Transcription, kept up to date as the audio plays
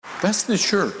That's the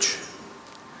church.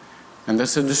 And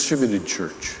that's a distributed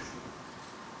church.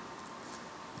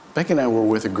 Becky and I were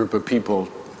with a group of people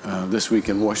this week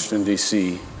in Washington,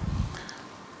 D.C.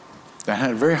 that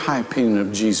had a very high opinion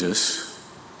of Jesus,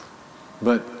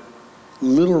 but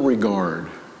little regard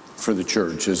for the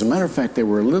church. As a matter of fact, they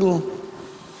were a little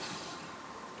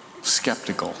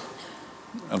skeptical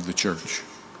of the church.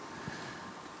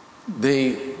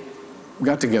 They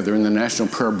got together in the National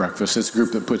Prayer Breakfast, this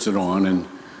group that puts it on,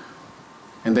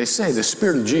 and they say the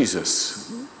Spirit of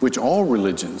Jesus, which all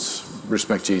religions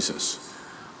respect Jesus,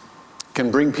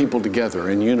 can bring people together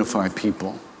and unify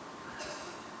people.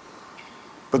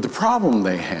 But the problem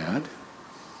they had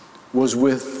was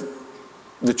with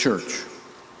the church.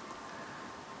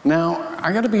 Now,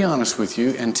 I got to be honest with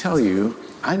you and tell you,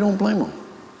 I don't blame them.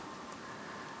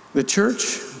 The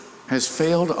church has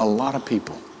failed a lot of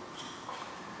people.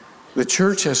 The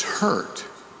church has hurt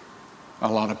a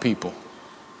lot of people.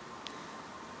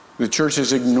 The church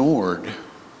has ignored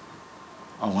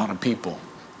a lot of people.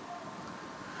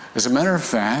 As a matter of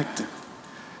fact,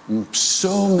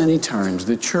 so many times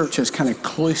the church has kind of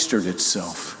cloistered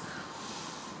itself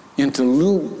into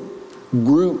little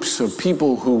groups of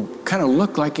people who kind of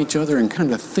look like each other and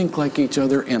kind of think like each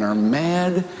other and are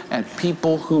mad at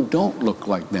people who don't look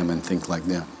like them and think like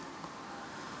them.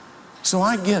 So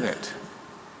I get it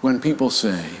when people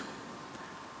say,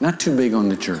 not too big on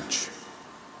the church.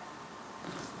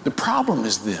 The problem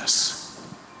is this.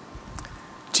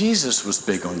 Jesus was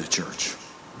big on the church.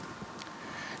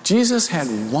 Jesus had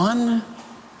one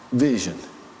vision.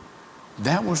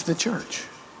 That was the church.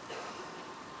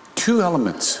 Two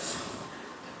elements.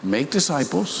 Make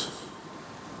disciples,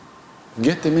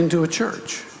 get them into a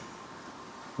church.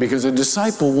 Because a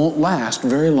disciple won't last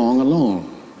very long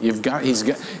alone.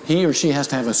 He or she has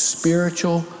to have a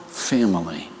spiritual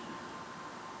family.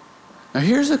 Now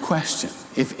here's the question.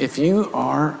 If you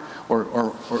are,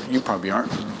 or you probably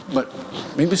aren't, but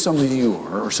maybe some of you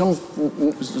are, or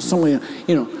somebody,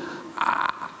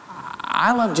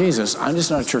 I love Jesus, I'm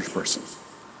just not a church person.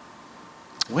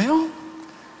 Well,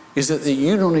 is that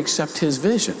you don't accept his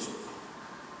vision.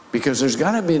 Because there's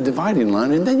got to be a dividing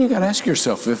line, and then you got to ask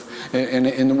yourself, if,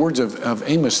 in the words of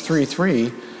Amos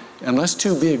 3:3, unless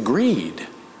two be agreed,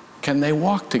 can they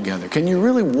walk together? Can you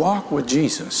really walk with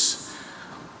Jesus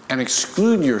and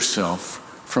exclude yourself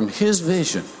from his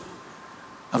vision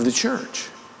of the church?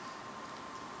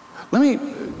 Let me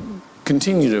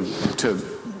continue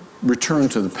to return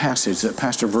to the passage that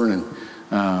Pastor Vernon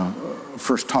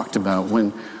first talked about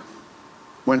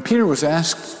when Peter was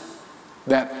asked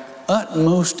that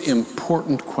utmost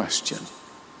important question.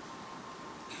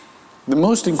 The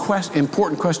most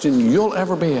important question you'll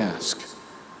ever be asked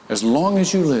as long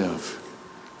as you live.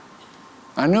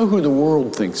 I know who the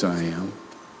world thinks I am.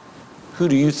 Who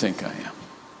do you think I am?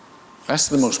 That's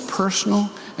the most personal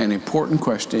and important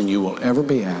question you will ever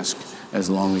be asked as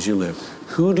long as you live.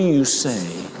 Who do you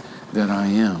say that I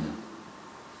am?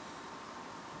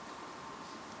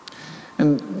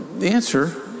 And the answer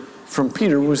from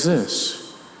Peter was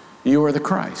this: you are the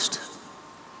Christ.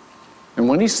 And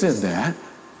when he said that,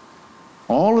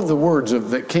 all of the words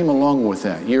that came along with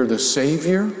that, you're the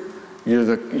Savior,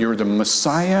 you're the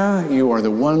Messiah, you are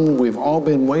the one we've all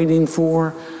been waiting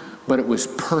for, but it was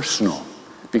personal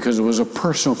because it was a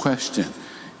personal question.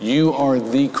 You are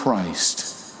the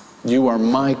Christ. You are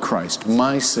my Christ,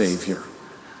 my Savior,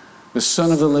 the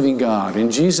Son of the living God.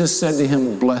 And Jesus said to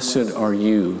him, "Blessed are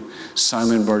you,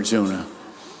 Simon Bar-Jonah,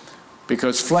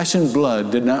 because flesh and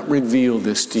blood did not reveal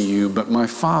this to you, but my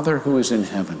Father who is in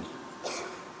heaven.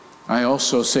 I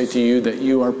also say to you that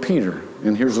you are Peter."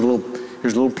 And here's a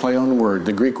little play on the word.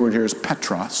 The Greek word here is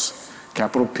Petros,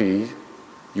 capital P.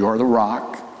 You are the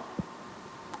rock.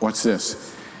 What's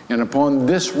this? And upon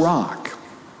this rock,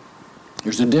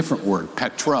 there's a different word,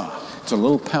 Petra. It's a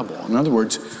little pebble. In other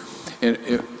words,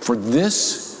 for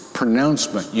this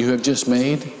pronouncement you have just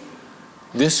made,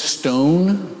 this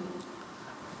stone,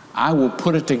 I will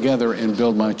put it together and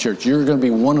build my church. You're going to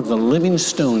be one of the living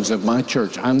stones of my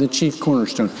church. I'm the chief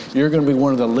cornerstone. You're going to be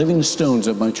one of the living stones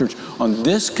of my church. On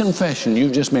this confession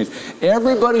you've just made,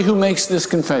 everybody who makes this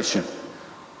confession,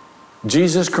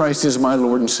 Jesus Christ is my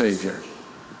Lord and Savior,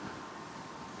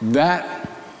 that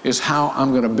is how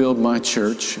I'm going to build my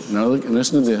church. Now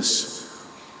listen to this.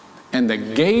 And the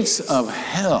gates of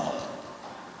hell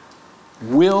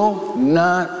will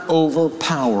not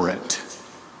overpower it.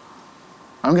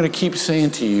 I'm going to keep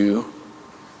saying to you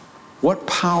what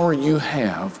power you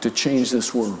have to change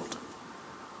this world.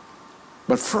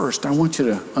 But first, I want you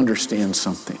to understand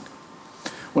something.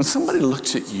 When somebody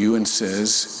looks at you and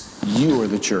says, you are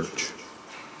the church,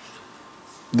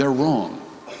 they're wrong.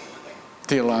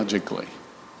 theologically.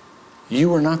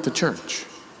 You are not the church.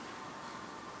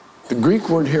 The Greek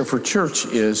word here for church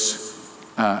is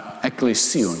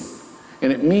ekklesion,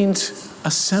 and it means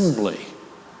assembly.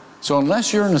 So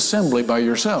unless you're an assembly by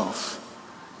yourself,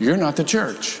 you're not the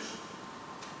church.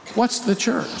 What's the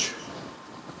church?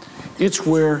 It's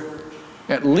where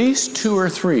at least two or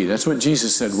three, that's what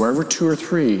Jesus said, wherever two or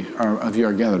three of you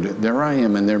are gathered, there I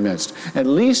am in their midst. At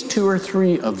least two or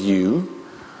three of you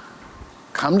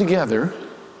come together,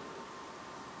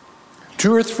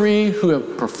 two or three who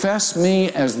have professed me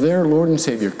as their Lord and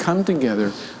Savior, come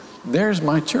together. There's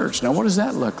my church. Now, what does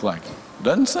that look like?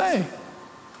 Doesn't say.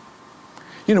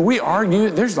 You know, we argue,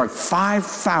 there's like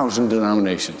 5,000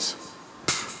 denominations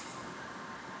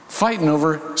fighting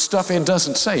over stuff it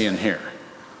doesn't say in here.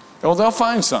 Well, they'll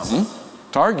find something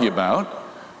to argue about,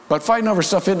 but fighting over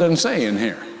stuff it doesn't say in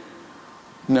here.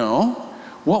 No,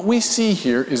 what we see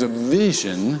here is a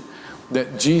vision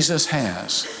that Jesus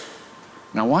has.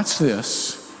 Now watch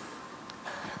this.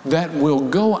 That will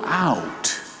go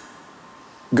out.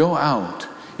 Go out.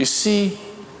 You see,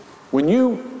 when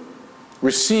you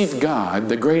receive God,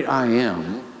 the great I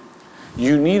am,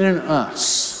 you need an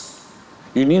us.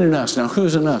 You need an us. Now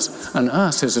who's an us? An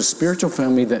us is a spiritual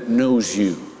family that knows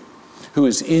you, who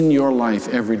is in your life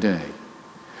every day.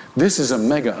 This is a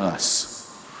mega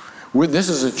us. This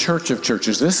is a church of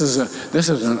churches. This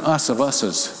is an us of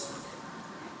us's.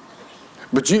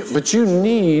 But you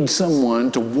need someone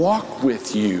to walk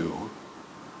with you.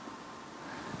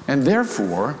 And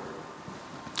therefore,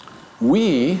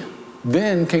 we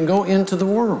then can go into the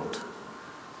world.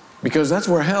 Because that's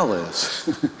where hell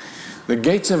is. The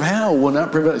gates of hell will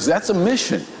not prevail. That's a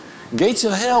mission. Gates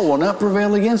of hell will not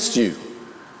prevail against you.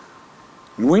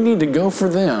 We need to go for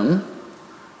them.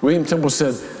 William Temple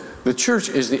said, the church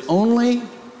is the only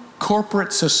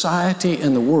corporate society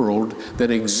in the world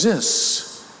that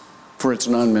exists for its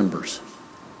non-members.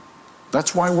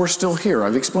 That's why we're still here.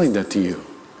 I've explained that to you.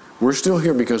 We're still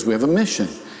here because we have a mission,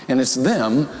 and it's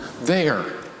them there.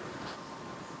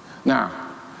 Now,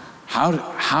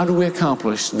 how do we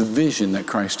accomplish the vision that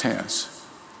Christ has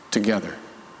together?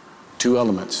 Two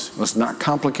elements. Let's not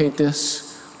complicate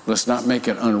this. Let's not make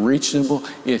it unreachable.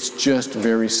 It's just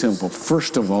very simple.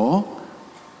 First of all,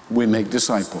 we make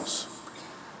disciples.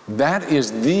 That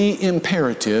is the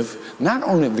imperative, not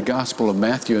only of the Gospel of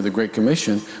Matthew of the Great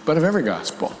Commission, but of every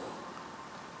gospel.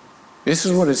 This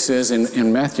is what it says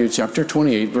in Matthew chapter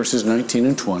 28, verses 19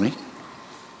 and 20.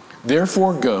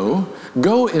 Therefore go.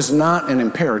 Go is not an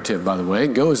imperative, by the way.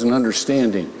 Go is an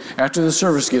understanding. After the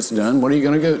service gets done, what are you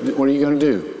going to go? What are you going to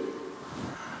do?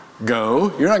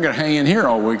 Go. You're not going to hang in here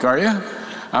all week, are you?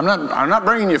 I'm not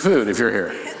bringing you food if you're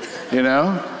here. You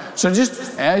know? So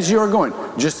just as you are going,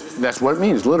 that's what it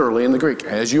means literally in the Greek.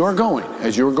 As you are going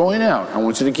out, I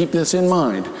want you to keep this in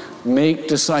mind. Make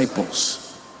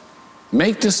disciples.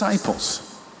 Make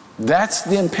disciples. That's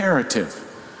the imperative.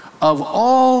 Of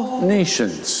all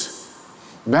nations,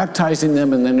 baptizing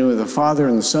them in the name of the Father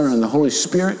and the Son and the Holy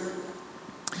Spirit,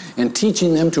 and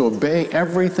teaching them to obey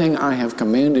everything I have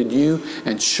commanded you,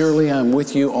 and surely I'm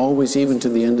with you always, even to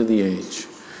the end of the age.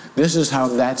 This is how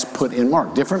that's put in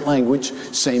Mark. Different language,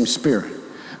 same spirit.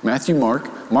 Matthew,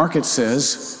 Mark it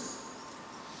says,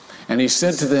 and he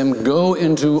said to them, go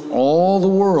into all the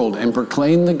world and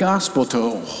proclaim the gospel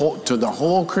to the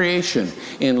whole creation.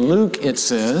 In Luke it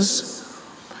says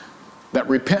that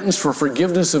repentance for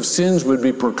forgiveness of sins would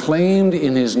be proclaimed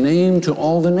in his name to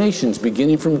all the nations,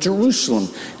 beginning from Jerusalem.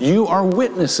 You are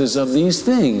witnesses of these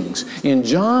things. In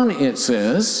John it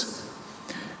says,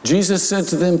 Jesus said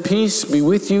to them, peace be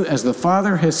with you. As the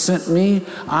Father has sent me,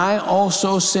 I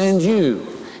also send you.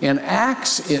 In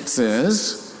Acts it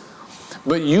says,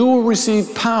 but you will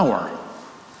receive power.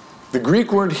 The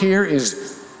Greek word here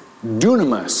is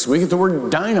dunamis. We get the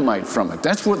word dynamite from it.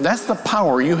 That's the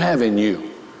power you have in you.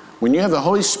 When you have the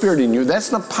Holy Spirit in you, that's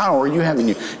the power you have in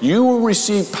you. You will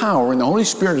receive power, and the Holy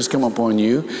Spirit has come upon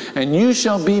you, and you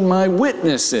shall be my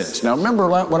witnesses. Now remember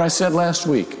what I said last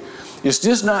week. It's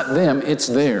just not them, it's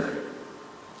there.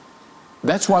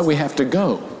 That's why we have to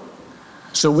go.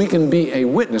 So we can be a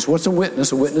witness. What's a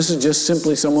witness? A witness is just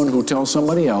simply someone who tells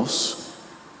somebody else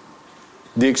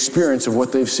the experience of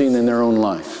what they've seen in their own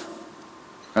life.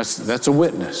 That's a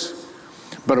witness.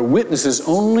 But a witness is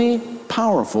only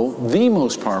powerful, the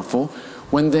most powerful,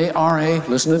 when they are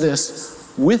listen to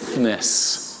this,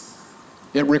 witness.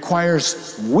 It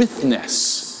requires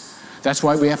witness. That's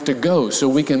why we have to go, so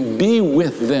we can be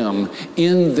with them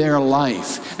in their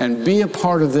life and be a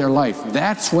part of their life.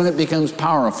 That's when it becomes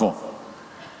powerful.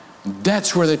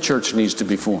 That's where the church needs to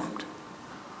be formed.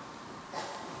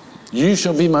 You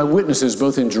shall be my witnesses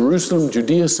both in Jerusalem,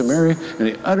 Judea, Samaria, and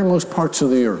the uttermost parts of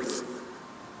the earth.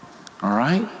 All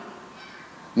right?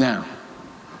 Now,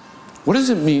 what does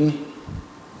it mean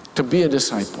to be a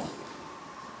disciple?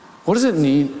 What does it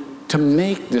mean to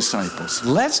make disciples?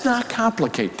 Let's not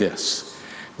complicate this.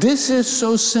 This is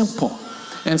so simple.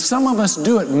 And some of us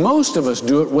do it, most of us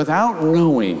do it without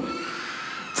knowing.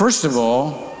 First of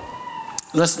all,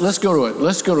 let's go to it.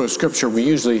 Let's go to a scripture we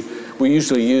usually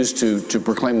use to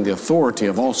proclaim the authority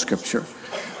of all scripture.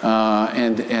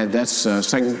 And that's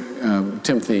 2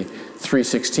 Timothy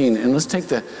 3:16. And let's take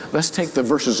the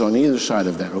verses on either side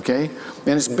of that, okay?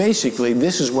 And it's basically,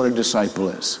 this is what a disciple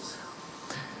is.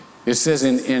 It says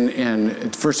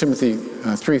in 1 Timothy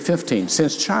 3:15,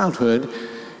 since childhood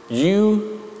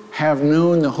you have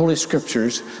known the Holy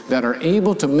Scriptures that are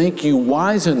able to make you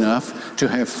wise enough to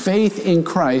have faith in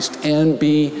Christ and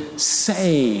be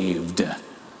saved.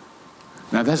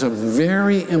 Now that's a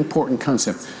very important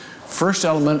concept. First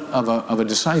element of a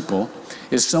disciple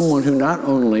is someone who not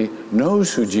only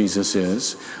knows who Jesus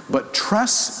is, but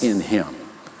trusts in him.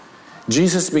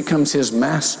 Jesus becomes his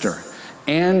master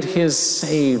and his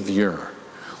Savior.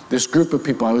 This group of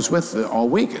people I was with all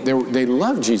week, they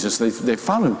love Jesus. They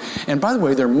follow him. And by the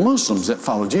way, there are Muslims that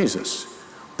follow Jesus.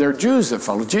 There are Jews that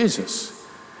follow Jesus.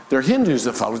 There are Hindus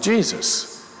that follow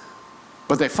Jesus.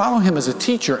 But they follow him as a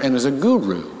teacher and as a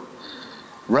guru,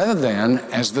 rather than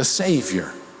as the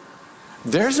Savior.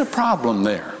 There's a problem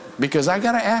there, because I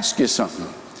got to ask you something.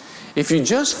 If you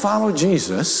just follow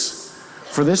Jesus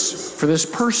for this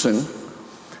person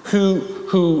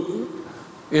who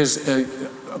is a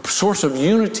source of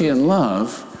unity and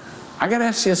love, I got to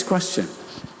ask you this question.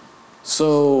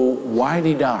 So why did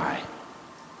he die?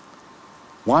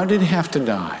 Why did he have to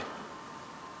die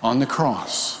on the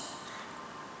cross?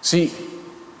 See,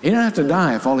 he didn't have to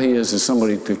die if all he is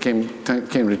somebody who came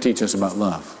to teach us about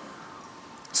love.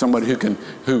 Somebody who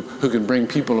can bring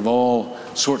people of all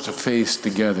sorts of faiths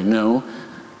together. No,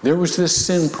 there was this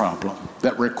sin problem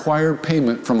that required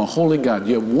payment from a holy God.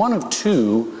 You have one of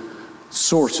two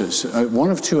sources,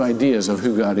 one of two ideas of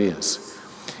who God is.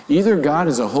 Either God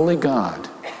is a holy God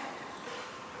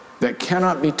that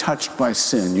cannot be touched by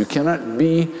sin. You cannot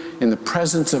be in the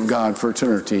presence of God for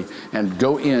eternity and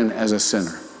go in as a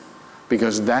sinner,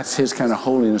 because that's his kind of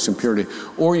holiness and purity.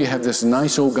 Or you have this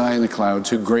nice old guy in the clouds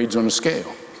who grades on a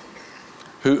scale,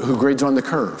 who grades on the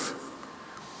curve.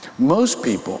 Most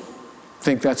people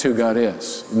think that's who God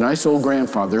is. Nice old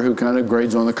grandfather who kind of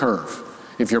grades on the curve.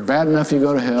 If you're bad enough, you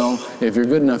go to hell. If you're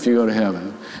good enough, you go to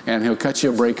heaven. And he'll cut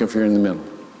you a break if you're in the middle.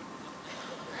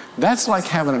 That's like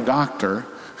having a doctor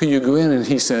who you go in and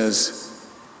he says,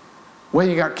 well,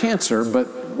 you got cancer,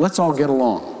 but let's all get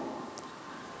along.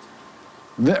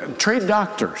 Trade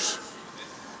doctors,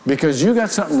 because you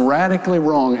got something radically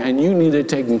wrong and you need it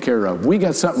taken care of. We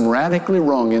got something radically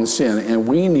wrong in sin and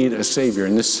we need a Savior.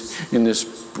 In this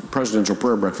presidential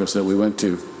prayer breakfast that we went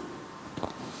to,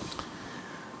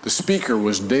 the speaker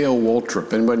was Dale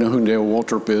Waltrip. Anybody know who Dale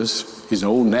Waltrip is? He's an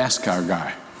old NASCAR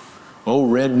guy, old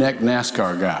redneck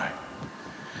NASCAR guy.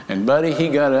 And buddy, he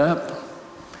got up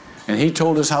and he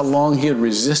told us how long he had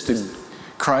resisted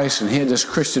Christ, and he had this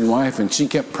Christian wife, and she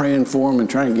kept praying for him and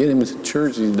trying to get him into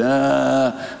church. He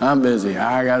said, I'm busy.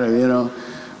 I got to,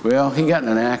 Well, he got in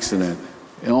an accident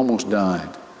and almost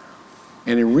died.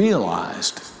 And he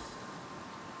realized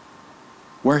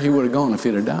where he would have gone if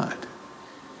he'd have died.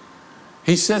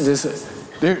 He said this,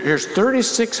 here's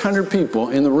 3,600 people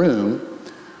in the room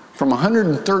from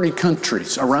 130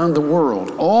 countries around the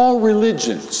world, all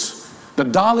religions. The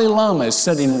Dalai Lama is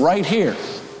sitting right here.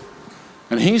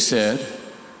 And he said,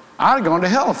 I'd have gone to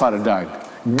hell if I'd have died.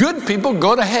 Good people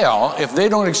go to hell if they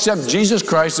don't accept Jesus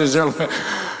Christ as their Lord.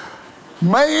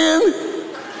 Man,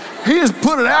 he just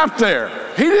put it out there.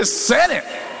 He just said it.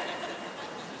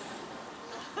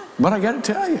 But I got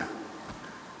to tell you,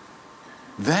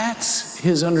 that's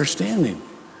his understanding,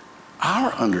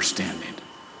 our understanding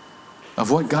of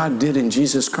what God did in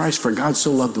Jesus Christ. For God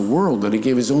so loved the world that he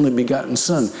gave his only begotten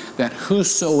Son, that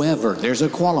whosoever, there's a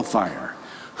qualifier,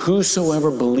 whosoever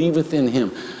believeth in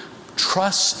him,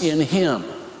 trusts in him,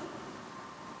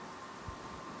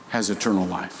 has eternal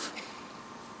life.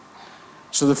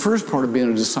 So the first part of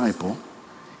being a disciple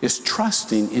is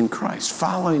trusting in Christ,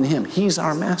 following him. He's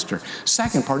our master.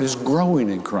 Second part is growing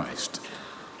in Christ.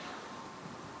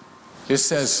 It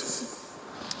says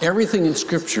everything in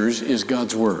scriptures is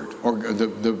God's word, or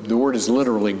the word is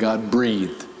literally God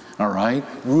breathed. All right,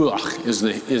 ruach is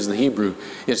the Hebrew.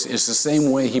 It's the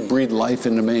same way he breathed life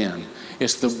into man.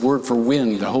 It's the word for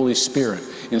wind, the Holy Spirit,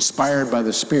 inspired by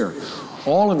the Spirit.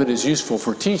 All of it is useful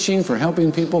for teaching, for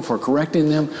helping people, for correcting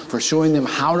them, for showing them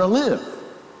how to live.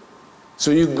 So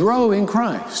you grow in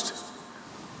Christ.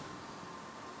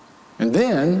 And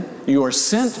then you are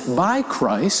sent by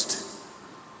Christ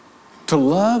to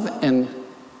love and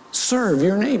serve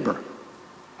your neighbor.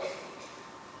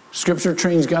 Scripture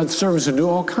trains God's servants to do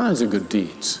all kinds of good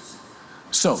deeds.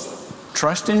 So,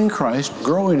 trusting in Christ,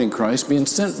 growing in Christ, being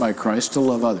sent by Christ to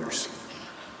love others.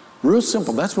 Real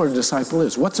simple. That's what a disciple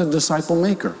is. What's a disciple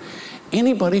maker?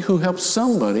 Anybody who helps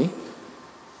somebody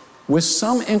with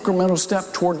some incremental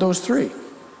step toward those three.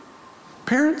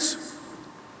 Parents,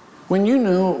 when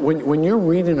you're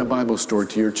reading a Bible story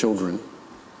to your children,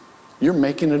 you're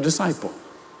making a disciple.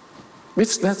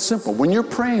 It's that simple. When you're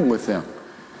praying with them,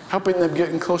 helping them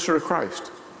getting closer to Christ,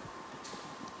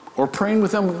 or praying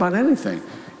with them about anything,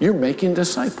 you're making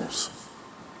disciples.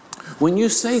 When you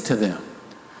say to them,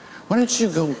 why don't you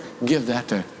go give that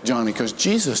to Johnny because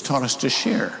Jesus taught us to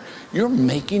share. You're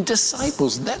making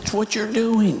disciples. That's what you're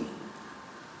doing.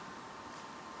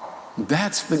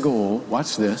 That's the goal.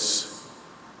 Watch this.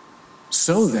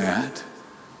 So that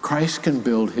Christ can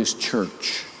build his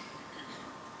church.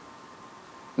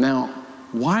 Now,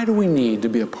 why do we need to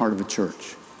be a part of a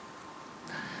church?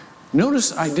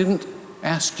 Notice I didn't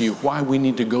ask you why we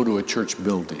need to go to a church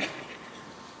building.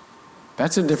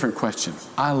 That's a different question.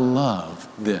 I love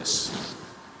this.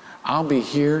 I'll be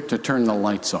here to turn the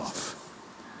lights off.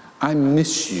 I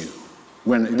miss you.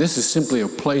 When this is simply a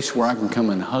place where I can come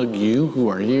and hug you who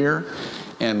are here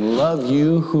and love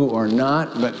you who are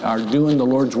not, but are doing the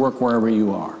Lord's work wherever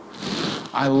you are.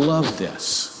 I love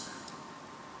this.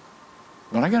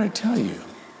 But I got to tell you,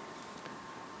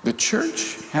 the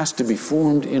church has to be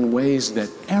formed in ways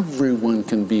that everyone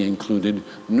can be included,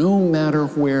 no matter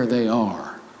where they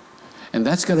are. And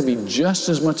that's got to be just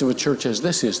as much of a church as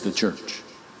this is the church.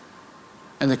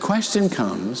 And the question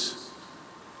comes,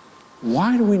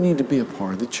 why do we need to be a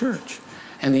part of the church?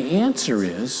 And the answer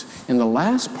is in the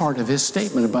last part of his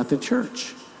statement about the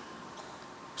church.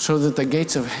 So that the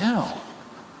gates of hell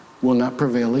will not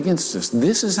prevail against us.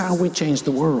 This is how we change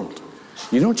the world.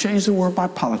 You don't change the world by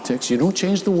politics. You don't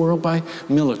change the world by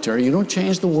military. You don't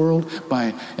change the world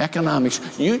by economics.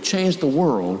 You change the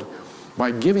world by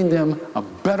giving them a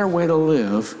better way to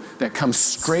live that comes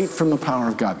straight from the power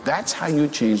of God. That's how you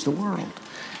change the world.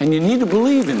 And you need to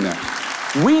believe in that.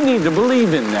 We need to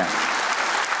believe in that.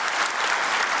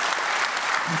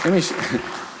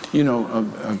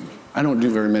 I don't do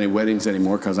very many weddings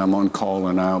anymore because I'm on call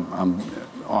and I'm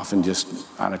often just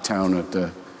out of town at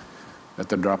the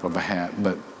drop of a hat.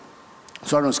 But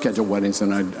so I don't schedule weddings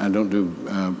and I don't do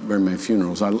very many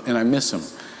funerals. And I miss them.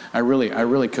 I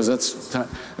really, because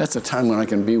that's a time when I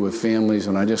can be with families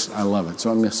and I love it.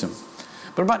 So I miss them.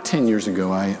 But about 10 years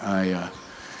ago, I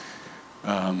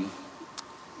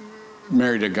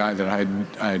married a guy that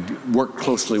I'd worked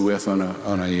closely with on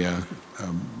a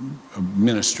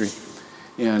ministry,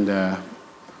 and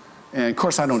of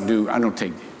course I don't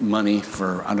take money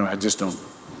for I'm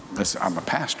a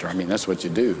pastor. I mean, that's what you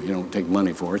do. You don't take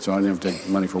money for it. So I didn't have to take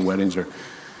money for weddings or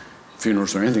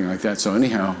funerals or anything like that. So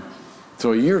anyhow,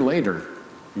 so a year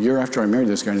after I married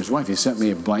this guy and his wife, he sent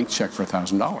me a blank check for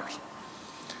 $1,000,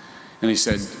 and he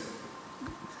said,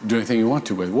 "Do anything you want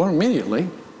to with it." Well, immediately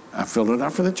I filled it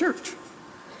out for the church.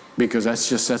 Because that's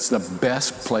the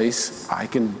best place I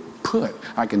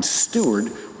can steward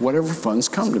whatever funds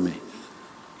come to me.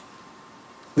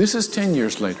 This is 10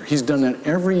 years later. He's done that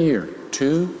every year.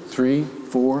 2, 3,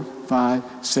 4, 5,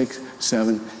 6,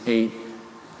 7, 8.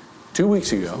 2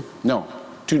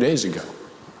 days ago,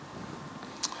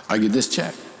 I get this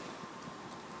check.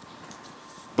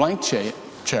 Blank check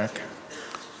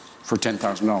for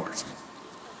 $10,000.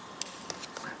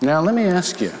 Now let me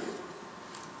ask you,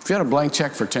 if you had a blank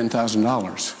check for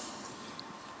 $10,000,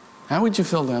 how would you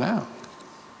fill that out?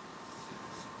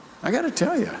 I got to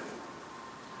tell you,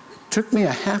 it took me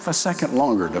a half a second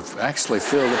longer to actually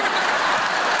fill it.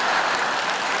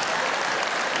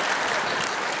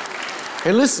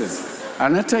 Hey, listen,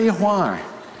 and I'll tell you why.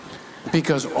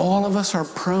 Because all of us are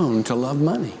prone to love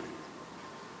money,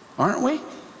 aren't we?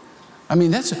 I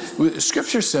mean,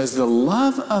 Scripture says the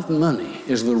love of money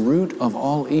is the root of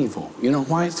all evil. You know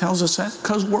why it tells us that?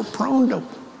 Because we're prone to,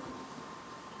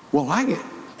 like it.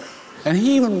 And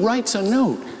he even writes a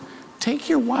note. Take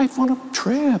your wife on a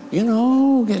trip,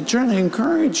 trying to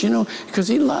encourage, because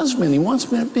he loves me and he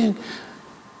wants me to be.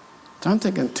 So I'm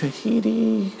thinking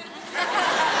Tahiti.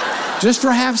 Just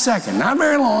for a half second, not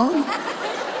very long.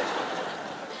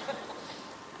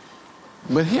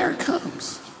 But here it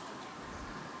comes.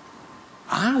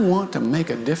 I want to make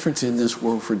a difference in this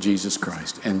world for Jesus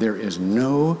Christ. And there is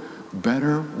no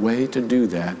better way to do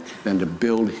that than to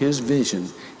build his vision,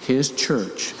 his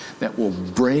church, that will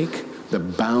break the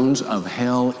bounds of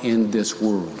hell in this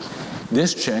world.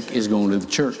 This check is going to the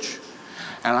church.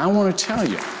 And I want to tell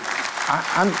you,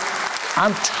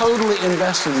 I'm totally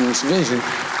invested in this vision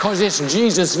because it's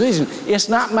Jesus' vision. It's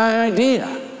not my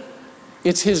idea.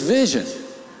 It's his vision.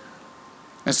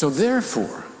 And so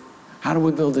therefore, how do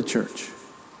we build the church?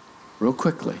 Real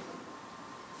quickly.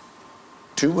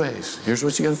 2 ways. Here's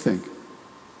what you got to think.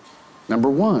 Number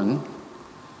one,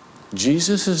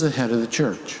 Jesus is the head of the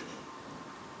church.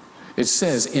 It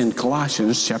says in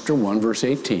Colossians chapter 1, verse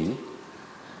 18,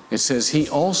 it says he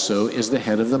also is the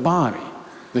head of the body,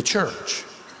 the church.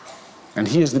 And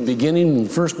he is the beginning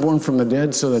and firstborn from the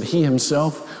dead so that he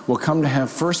himself will come to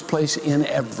have first place in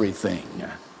everything.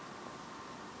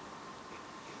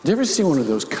 Do you ever see one of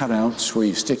those cutouts where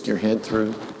you stick your head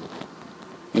through?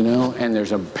 You know, and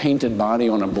there's a painted body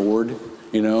on a board,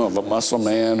 you know, of a muscle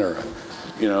man or,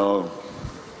 you know,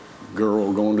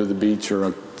 girl going to the beach or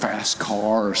a fast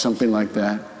car or something like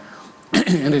that.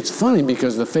 And it's funny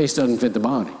because the face doesn't fit the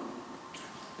body.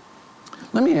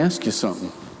 Let me ask you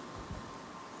something.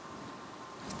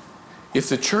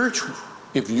 If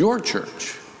your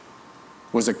church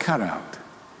was a cutout,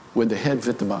 would the head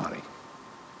fit the body?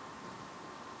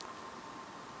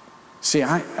 See,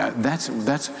 that's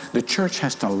the church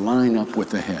has to line up with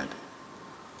the head.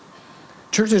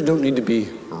 Churches don't need to be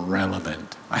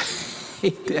relevant. I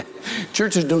hate that.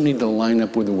 Churches don't need to line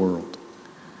up with the world.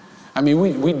 I mean,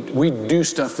 we do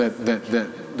stuff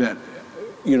that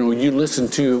you know you listen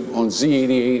to on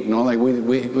Z88 and all that.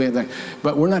 We have that,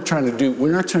 but we're not trying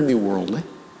to be worldly.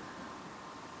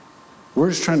 We're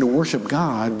just trying to worship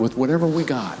God with whatever we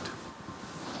got.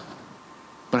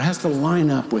 But it has to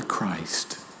line up with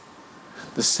Christ.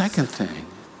 The second thing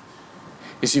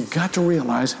is you've got to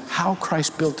realize how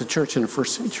Christ built the church in the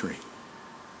first century.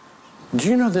 Do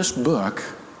you know this book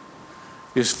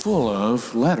is full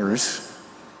of letters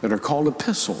that are called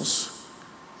epistles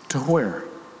to where?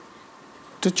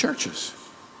 To churches.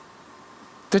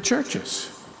 The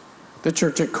churches. The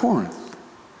church at Corinth.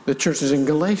 The churches in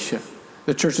Galatia.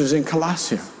 The churches in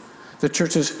Colossia. The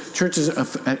churches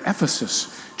at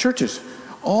Ephesus. Churches.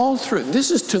 All through.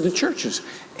 This is to the churches.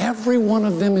 Every one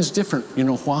of them is different. You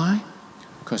know why?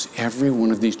 Because every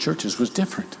one of these churches was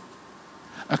different.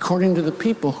 According to the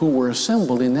people who were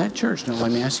assembled in that church. Now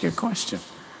let me ask you a question.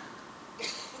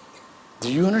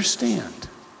 Do you understand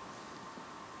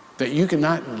that you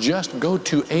cannot just go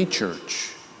to a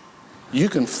church? You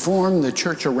can form the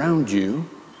church around you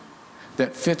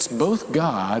that fits both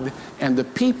God and the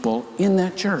people in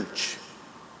that church.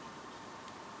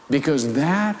 Because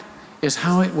that is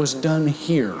how it was done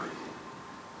here.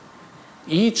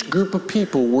 Each group of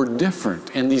people were different,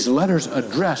 and these letters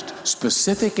addressed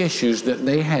specific issues that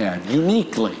they had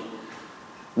uniquely.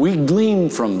 We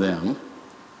gleaned from them.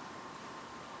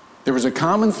 There was a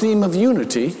common theme of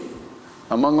unity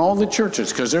among all the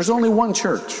churches, because there's only one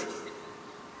church.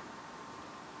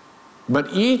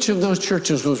 But each of those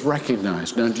churches was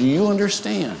recognized. Now, do you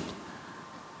understand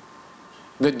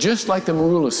that just like the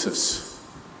Marulises,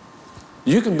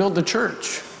 you can build the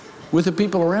church with the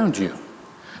people around you?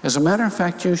 As a matter of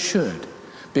fact, you should,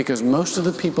 because most of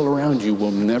the people around you will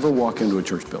never walk into a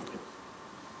church building.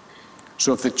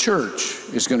 So if the church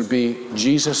is going to be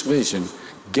Jesus' vision,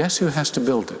 guess who has to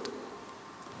build it?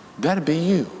 That'd be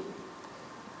you.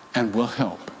 And we'll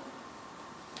help.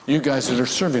 You guys that are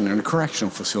serving in a correctional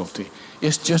facility,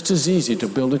 it's just as easy to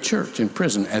build a church in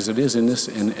prison as it is in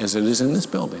this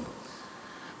building.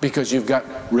 Because you've got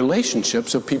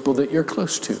relationships of people that you're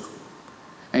close to.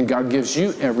 And God gives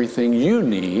you everything you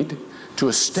need to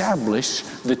establish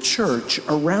the church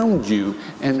around you.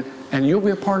 And you'll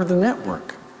be a part of the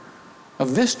network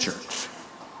of this church.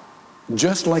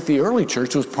 Just like the early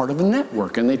church was part of a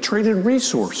network, and they traded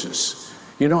resources.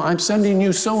 You know, I'm sending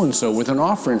you so-and-so with an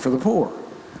offering for the poor.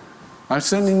 I'm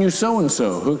sending you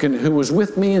so-and-so who was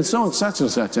with me and so and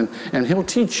such, and he'll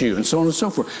teach you, and so on and so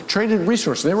forth. Traded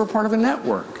resources. They were part of a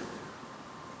network.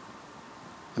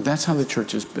 And that's how the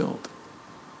church is built.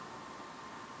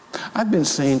 I've been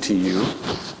saying to you,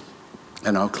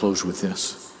 and I'll close with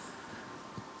this.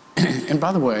 And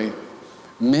by the way,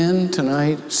 men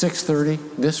tonight, 6:30,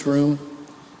 this room,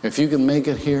 if you can make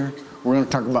it here, we're going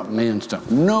to talk about man stuff.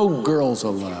 No girls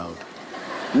allowed.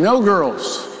 No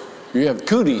girls. You have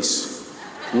cooties.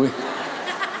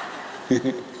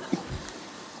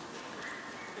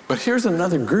 But here's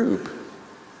another group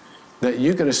that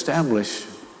you could establish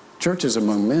churches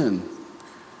among men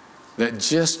that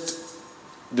just,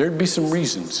 there'd be some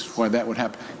reasons why that would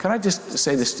happen. Can I just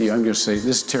say this to you? I'm going to say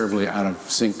this is terribly out of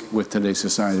sync with today's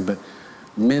society, but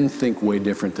men think way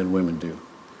different than women do.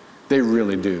 They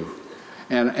really do.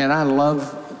 And I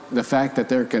love the fact that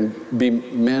there can be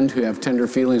men who have tender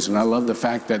feelings, and I love the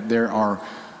fact that there are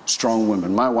strong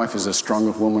women. My wife is the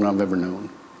strongest woman I've ever known.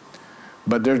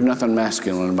 But there's nothing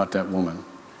masculine about that woman.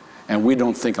 And we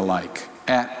don't think alike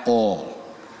at all.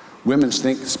 Women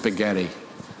think spaghetti.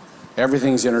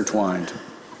 Everything's intertwined.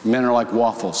 Men are like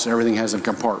waffles. Everything has a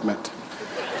compartment.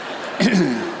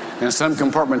 And some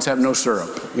compartments have no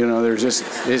syrup. You know, it's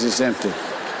just empty.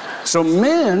 So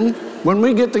men, when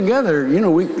we get together, you know,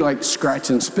 we like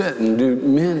scratch and spit and do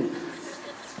men.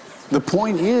 The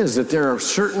point is that there are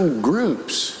certain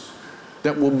groups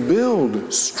that will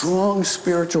build strong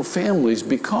spiritual families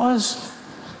because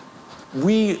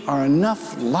we are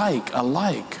enough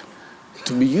alike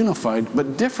to be unified,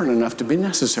 but different enough to be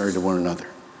necessary to one another,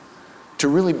 to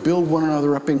really build one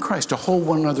another up in Christ, to hold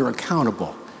one another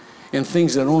accountable in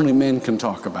things that only men can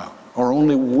talk about or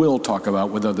only will talk about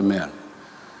with other men.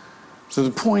 So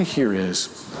the point here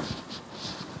is,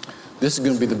 this is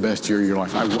going to be the best year of your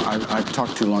life. I've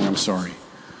talked too long, I'm sorry.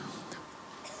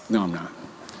 No, I'm not.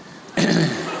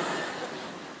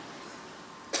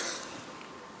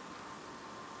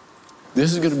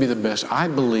 This is going to be the best. I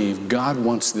believe God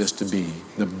wants this to be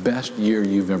the best year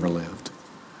you've ever lived.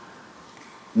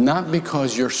 Not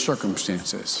because your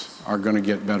circumstances are going to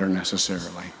get better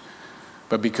necessarily,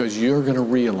 but because you're going to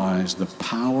realize the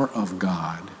power of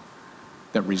God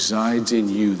that resides in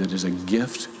you, that is a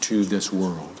gift to this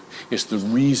world. It's the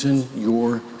reason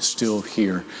you're still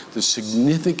here. The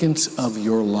significance of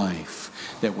your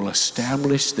life that will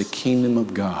establish the kingdom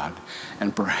of God,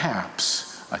 and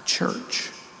perhaps a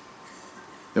church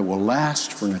that will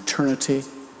last for an eternity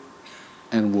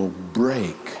and will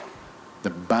break the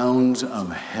bounds of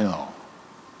hell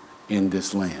in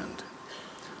this land.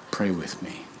 Pray with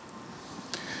me.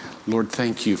 Lord,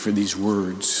 thank you for these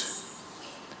words.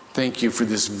 Thank you for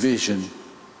this vision.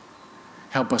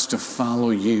 Help us to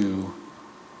follow you,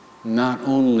 not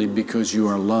only because you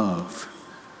are love,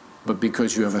 but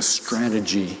because you have a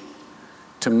strategy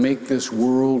to make this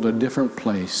world a different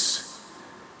place,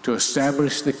 to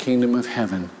establish the kingdom of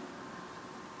heaven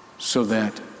so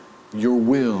that your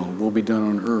will be done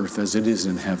on earth as it is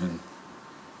in heaven.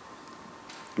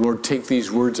 Lord, take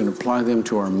these words and apply them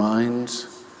to our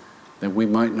minds that we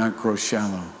might not grow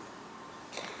shallow,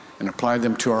 and apply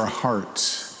them to our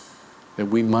hearts that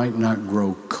we might not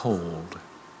grow cold,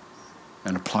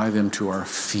 and apply them to our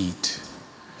feet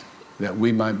that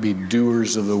we might be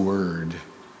doers of the word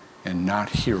and not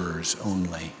hearers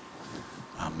only.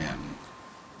 Amen.